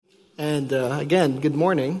And again, good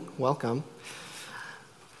morning. Welcome.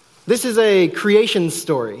 This is a creation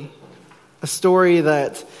story, a story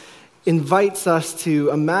that invites us to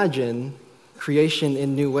imagine creation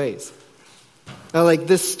in new ways. Now, like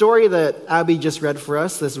this story that Abby just read for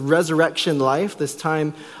us, this resurrection life, this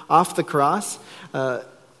time off the cross,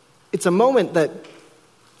 it's a moment that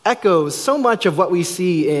echoes so much of what we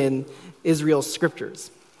see in Israel's scriptures.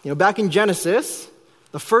 Back in Genesis,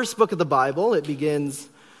 the first book of the Bible, it begins,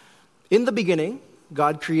 "In the beginning,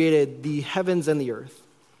 God created the heavens and the earth."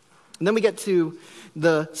 And then we get to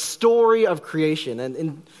the story of creation. And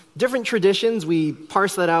in different traditions, we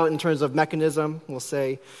parse that out in terms of mechanism. We'll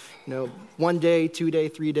say, 1 day, 2 day,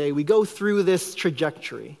 3 day. We go through this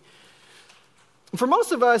trajectory. And for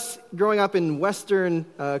most of us growing up in Western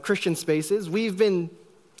Christian spaces, we've been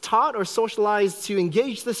taught or socialized to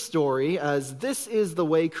engage this story as this is the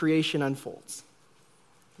way creation unfolds.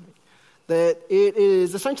 That it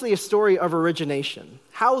is essentially a story of origination,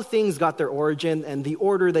 how things got their origin and the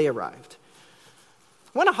order they arrived.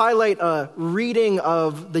 I want to highlight a reading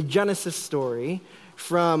of the Genesis story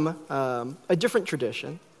from a different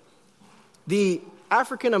tradition. The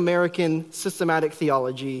African American Systematic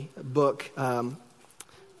Theology book,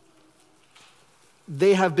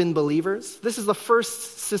 They Have Been Believers. This is the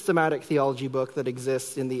first systematic theology book that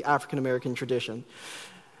exists in the African American tradition.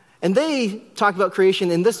 And they talk about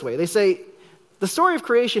creation in this way. They say, the story of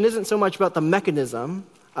creation isn't so much about the mechanism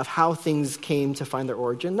of how things came to find their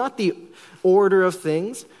origin, not the order of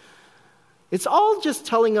things. It's all just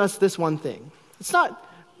telling us this one thing. It's not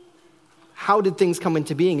how did things come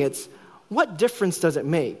into being, it's what difference does it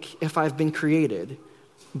make if I've been created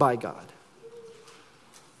by God?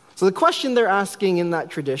 So the question they're asking in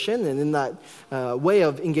that tradition and in that way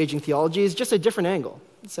of engaging theology is just a different angle.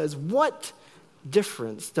 It says, what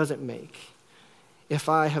difference does it make if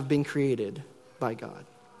I have been created by God?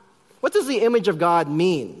 What does the image of God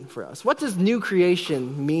mean for us? What does new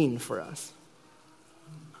creation mean for us?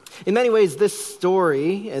 In many ways, this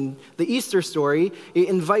story and the Easter story, it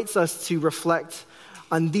invites us to reflect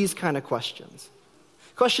on these kind of questions.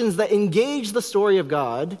 Questions that engage the story of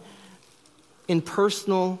God in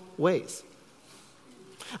personal ways.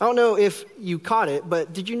 I don't know if you caught it,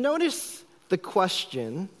 but did you notice the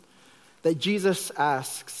question that Jesus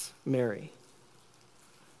asks Mary?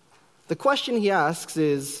 The question he asks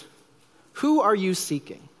is, who are you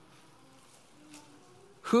seeking?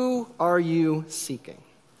 Who are you seeking?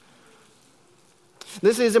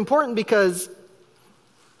 This is important because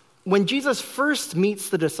when Jesus first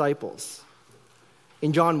meets the disciples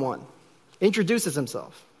in John 1, introduces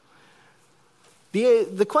himself,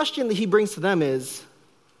 the question that he brings to them is,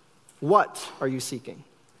 what are you seeking?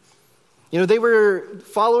 They were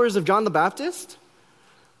followers of John the Baptist.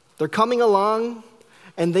 They're coming along,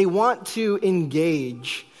 and they want to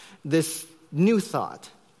engage this new thought.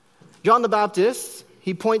 John the Baptist,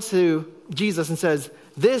 he points to Jesus and says,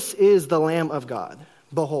 "This is the Lamb of God.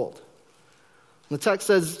 Behold." And the text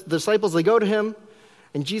says, the disciples, they go to him,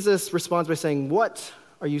 and Jesus responds by saying, "What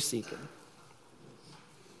are you seeking?"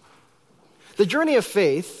 The journey of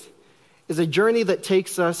faith is a journey that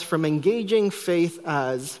takes us from engaging faith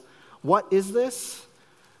as, what is this?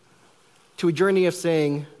 To a journey of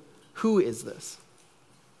saying, who is this?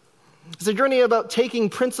 It's a journey about taking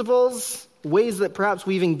principles, ways that perhaps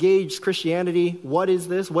we've engaged Christianity. What is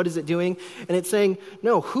this? What is it doing? And it's saying,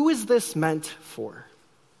 no, who is this meant for?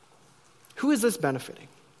 Who is this benefiting?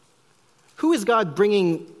 Who is God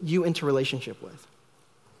bringing you into relationship with?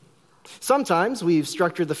 Sometimes we've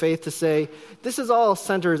structured the faith to say, this is all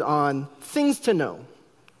centered on things to know,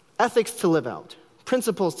 ethics to live out,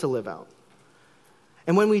 principles to live out.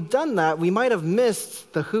 And when we've done that, we might have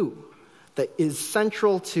missed the who that is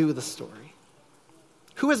central to the story.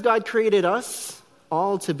 Who has God created us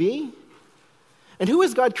all to be? And who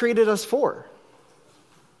has God created us for?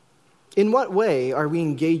 In what way are we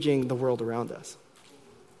engaging the world around us?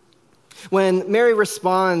 When Mary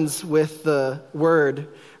responds with the word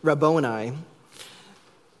Rabboni,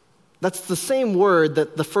 that's the same word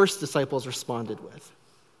that the first disciples responded with.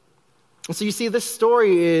 And so you see, this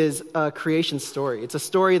story is a creation story. It's a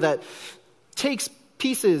story that takes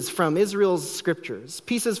pieces from Israel's scriptures,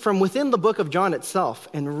 pieces from within the book of John itself,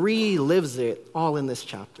 and relives it all in this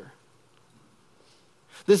chapter.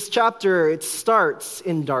 This chapter, it starts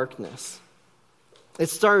in darkness. It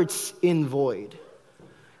starts in void.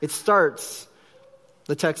 It starts,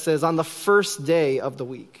 the text says, on the first day of the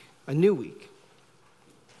week, a new week.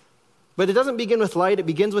 But it doesn't begin with light, it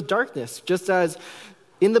begins with darkness. Just as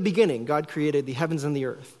in the beginning, God created the heavens and the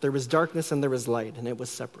earth. There was darkness and there was light, and it was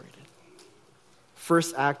separated.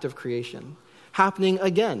 First act of creation, happening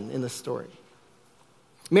again in the story.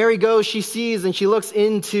 Mary goes, she sees, and she looks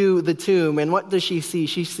into the tomb. And what does she see?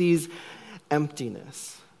 She sees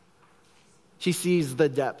emptiness. She sees the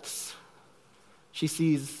depths. She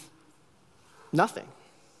sees nothing.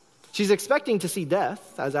 She's expecting to see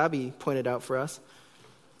death, as Abby pointed out for us,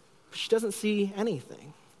 but she doesn't see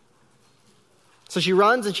anything. So she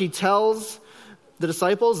runs and she tells the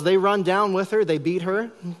disciples. They run down with her. They beat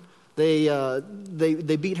her. They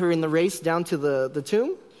beat her in the race down to the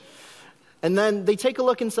tomb. And then they take a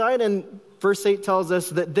look inside, and verse 8 tells us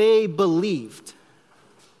that they believed.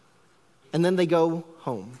 And then they go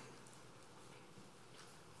home.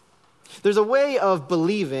 There's a way of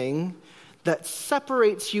believing that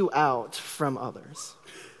separates you out from others.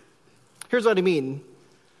 Here's what I mean.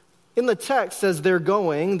 In the text, as they're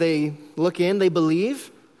going, they look in, they believe,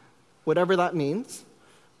 whatever that means.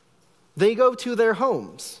 They go to their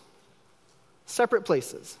homes, separate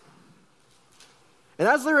places. And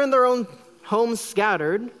as they're in their own homes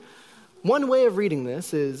scattered, one way of reading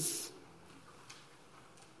this is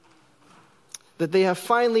that they have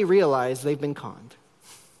finally realized they've been conned.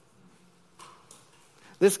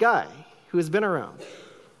 This guy who has been around,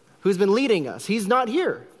 who's been leading us, he's not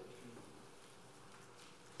here.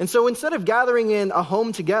 And so instead of gathering in a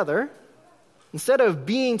home together, instead of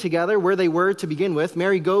being together where they were to begin with,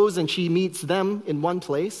 Mary goes and she meets them in one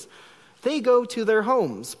place. They go to their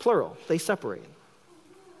homes, plural. They separate.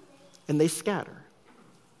 And they scatter.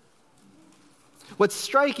 What's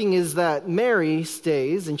striking is that Mary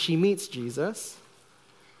stays and she meets Jesus.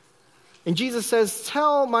 And Jesus says,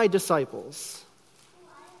 "Tell my disciples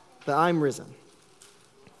that I'm risen."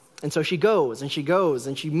 And so she goes and she goes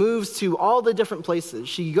and she moves to all the different places.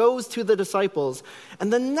 She goes to the disciples.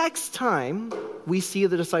 And the next time we see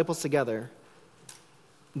the disciples together,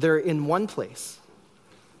 they're in one place.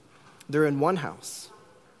 They're in one house.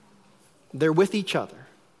 They're with each other.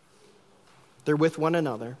 They're with one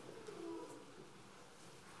another.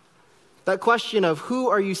 That question of who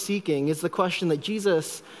are you seeking is the question that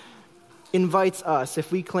Jesus invites us,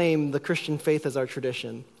 if we claim the Christian faith as our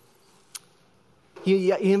tradition.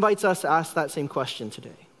 He invites us to ask that same question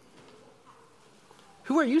today.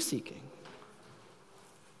 Who are you seeking?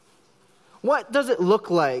 What does it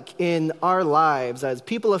look like in our lives as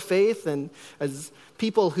people of faith and as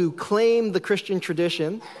people who claim the Christian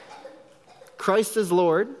tradition, Christ is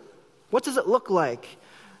Lord? What does it look like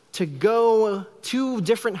to go to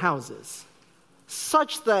different houses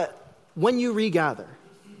such that when you regather,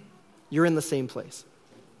 you're in the same place?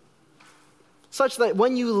 Such that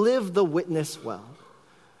when you live the witness well,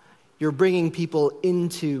 you're bringing people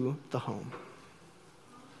into the home.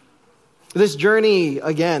 This journey,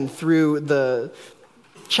 again, through the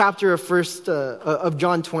chapter of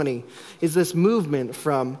John 20, is this movement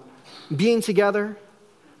from being together,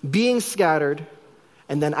 being scattered,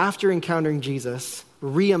 and then after encountering Jesus,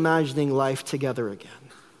 reimagining life together again.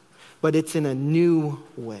 But it's in a new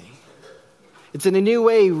way. It's in a new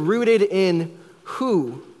way rooted in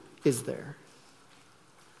who is there.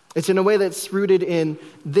 It's in a way that's rooted in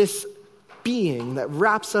this being that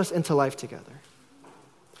wraps us into life together.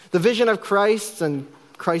 The vision of Christ and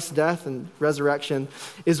Christ's death and resurrection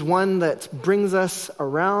is one that brings us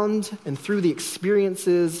around and through the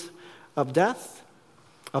experiences of death,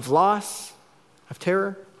 of loss, of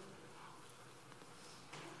terror.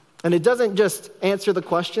 And it doesn't just answer the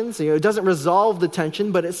questions, it doesn't resolve the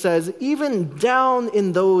tension, but it says even down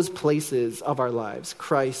in those places of our lives,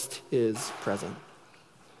 Christ is present.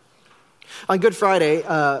 On Good Friday,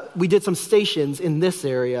 we did some stations in this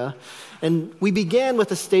area, and we began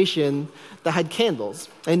with a station that had candles.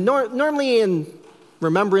 And normally in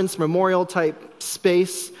remembrance, memorial type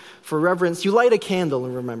space for reverence, you light a candle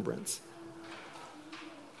in remembrance.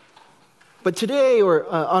 But today, or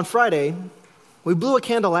on Friday, we blew a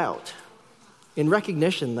candle out in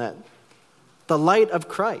recognition that the light of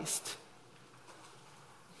Christ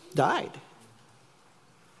died.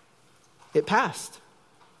 It passed.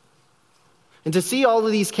 And to see all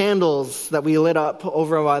of these candles that we lit up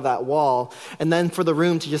over by that wall, and then for the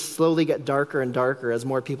room to just slowly get darker and darker as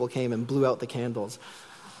more people came and blew out the candles,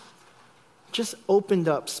 just opened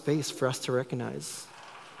up space for us to recognize.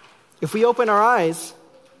 If we open our eyes,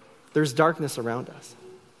 there's darkness around us.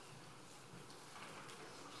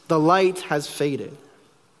 The light has faded.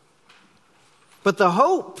 But the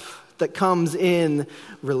hope that comes in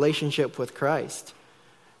relationship with Christ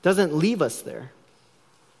doesn't leave us there.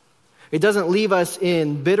 It doesn't leave us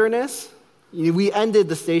in bitterness. We ended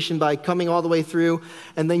the station by coming all the way through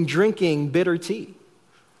and then drinking bitter tea.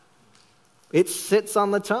 It sits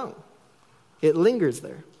on the tongue. It lingers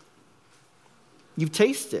there. You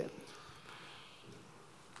taste it.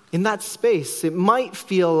 In that space, it might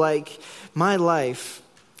feel like my life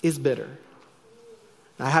is bitter.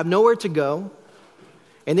 I have nowhere to go.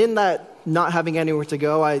 And in that not having anywhere to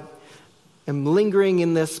go, I am lingering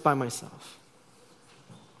in this by myself.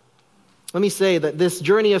 Let me say that this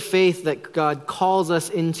journey of faith that God calls us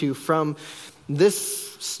into from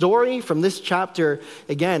this story, from this chapter,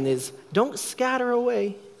 again, is don't scatter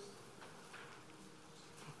away.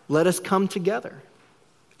 Let us come together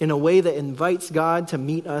in a way that invites God to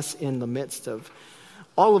meet us in the midst of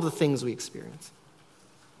all of the things we experience.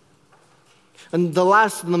 And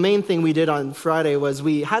the main thing we did on Friday was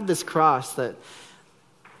we had this cross that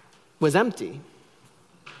was empty.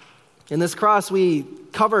 And this cross we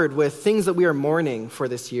covered with things that we are mourning for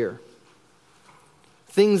this year.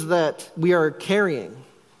 Things that we are carrying.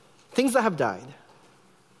 Things that have died.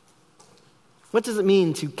 What does it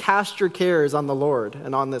mean to cast your cares on the Lord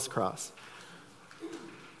and on this cross?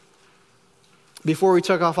 Before we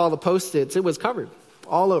took off all the Post-its, it was covered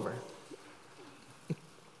all over.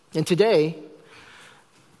 And today,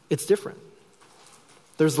 it's different.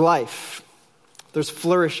 There's life. There's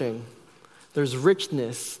flourishing. There's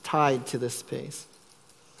richness tied to this space.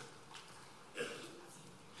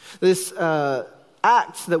 This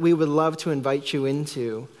act that we would love to invite you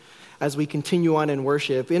into as we continue on in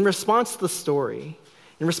worship, in response to the story,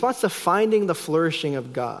 in response to finding the flourishing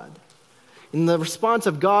of God, in the response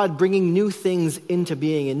of God bringing new things into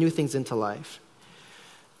being and new things into life,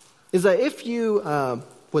 is that if you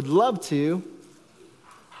would love to,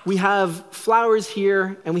 we have flowers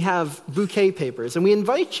here and we have bouquet papers, and we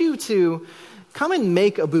invite you to come and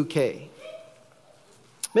make a bouquet.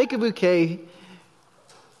 Make a bouquet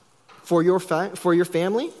for your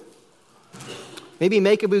family. Maybe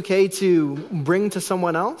make a bouquet to bring to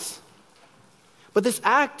someone else. But this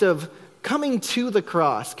act of coming to the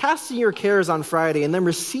cross, casting your cares on Friday, and then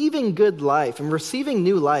receiving good life, and receiving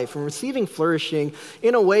new life, and receiving flourishing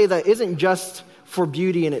in a way that isn't just for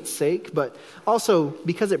beauty in its sake, but also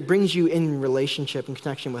because it brings you in relationship and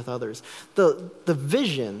connection with others. The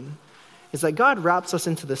vision is that God wraps us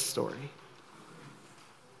into this story.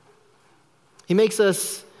 He makes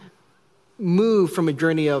us move from a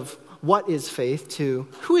journey of what is faith to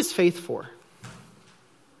who is faith for?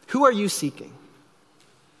 Who are you seeking?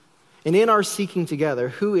 And in our seeking together,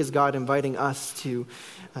 who is God inviting us to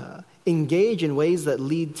engage in ways that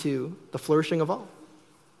lead to the flourishing of all?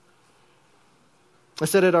 I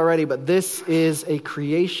said it already, but this is a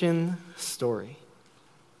creation story.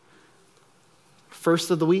 First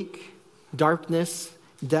of the week, darkness,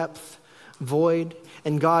 depth, void,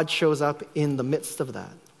 and God shows up in the midst of that.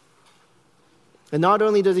 And not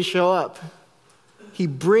only does he show up, he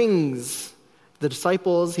brings the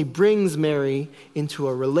disciples, he brings Mary into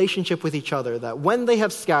a relationship with each other that when they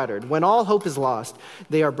have scattered, when all hope is lost,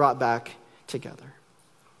 they are brought back together.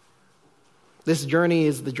 This journey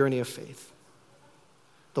is the journey of faith.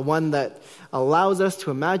 The one that allows us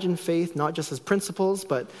to imagine faith not just as principles,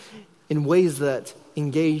 but in ways that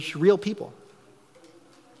engage real people.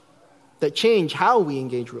 That change how we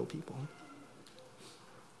engage real people.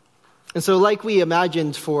 And so like we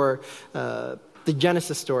imagined for the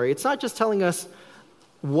Genesis story, it's not just telling us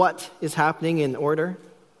what is happening in order.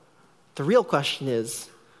 The real question is,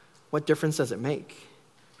 what difference does it make?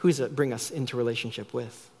 Who does it bring us into relationship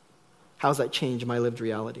with? How does that change my lived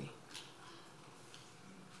reality?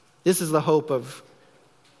 This is the hope of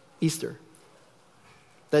Easter.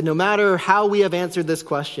 That no matter how we have answered this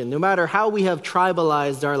question, no matter how we have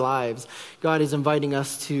tribalized our lives, God is inviting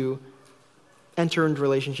us to enter into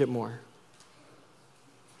relationship more.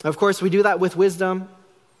 Of course, we do that with wisdom.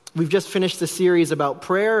 We've just finished the series about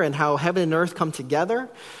prayer and how heaven and earth come together,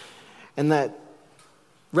 and that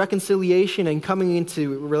reconciliation and coming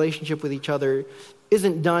into relationship with each other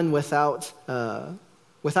isn't done without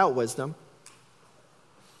wisdom.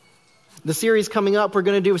 The series coming up, we're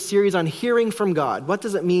going to do a series on hearing from God. What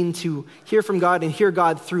does it mean to hear from God and hear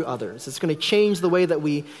God through others? It's going to change the way that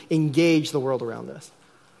we engage the world around us.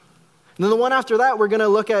 And then the one after that, we're going to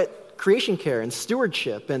look at creation care and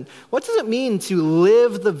stewardship. And what does it mean to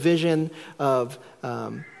live the vision of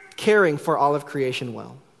caring for all of creation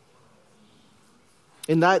well?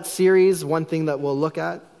 In that series, one thing that we'll look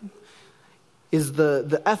at is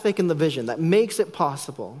the ethic and the vision that makes it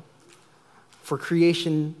possible for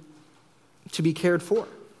creation to be cared for.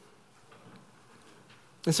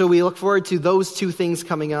 And so we look forward to those two things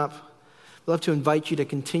coming up. We'd love to invite you to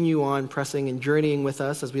continue on pressing and journeying with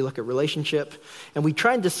us as we look at relationship, and we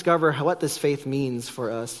try and discover what this faith means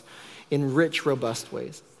for us in rich, robust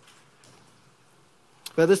ways.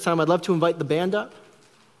 But at this time, I'd love to invite the band up.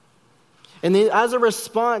 And then as a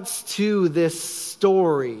response to this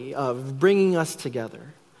story of bringing us together,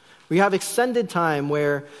 we have extended time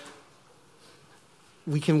where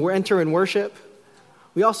we can enter in worship,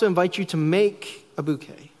 we also invite you to make a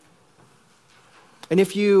bouquet. And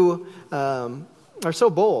if you are so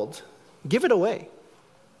bold, give it away.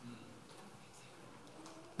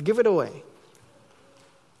 Give it away.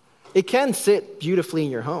 It can sit beautifully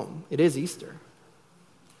in your home. It is Easter.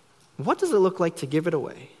 What does it look like to give it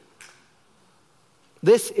away?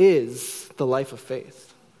 This is the life of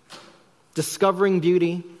faith. Discovering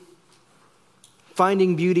beauty,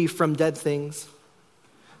 finding beauty from dead things,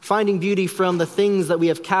 finding beauty from the things that we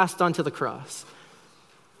have cast onto the cross,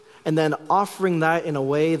 and then offering that in a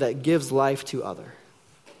way that gives life to others.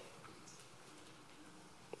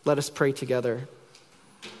 Let us pray together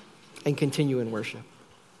and continue in worship.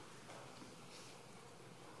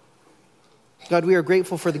 God, we are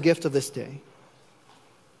grateful for the gift of this day.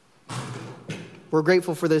 We're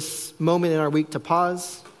grateful for this moment in our week to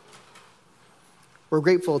pause. We're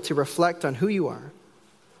grateful to reflect on who you are,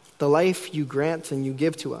 the life you grant and you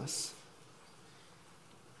give to us.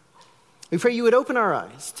 We pray you would open our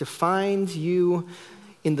eyes to find you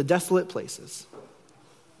in the desolate places,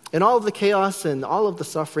 in all of the chaos and all of the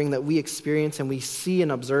suffering that we experience and we see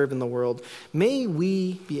and observe in the world. May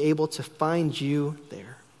we be able to find you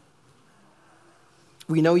there.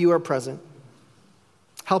 We know you are present.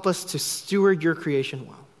 Help us to steward your creation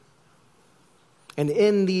well. And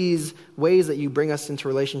in these ways that you bring us into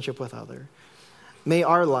relationship with others, may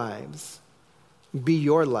our lives be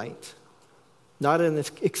your light, not an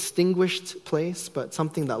extinguished place, but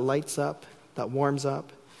something that lights up, that warms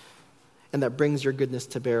up, and that brings your goodness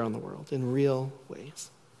to bear on the world in real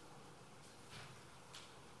ways.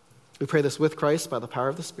 We pray this with Christ by the power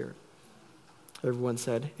of the Spirit. Everyone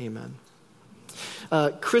said, amen.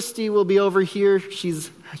 Christy will be over here. She's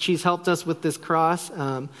helped us with this cross,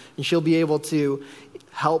 and she'll be able to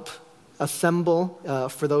help assemble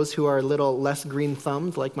for those who are a little less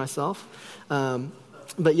green-thumbed like myself.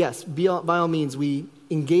 But yes, by all means, we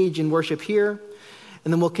engage in worship here,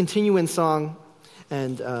 and then we'll continue in song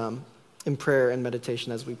and in prayer and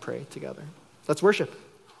meditation as we pray together. Let's worship.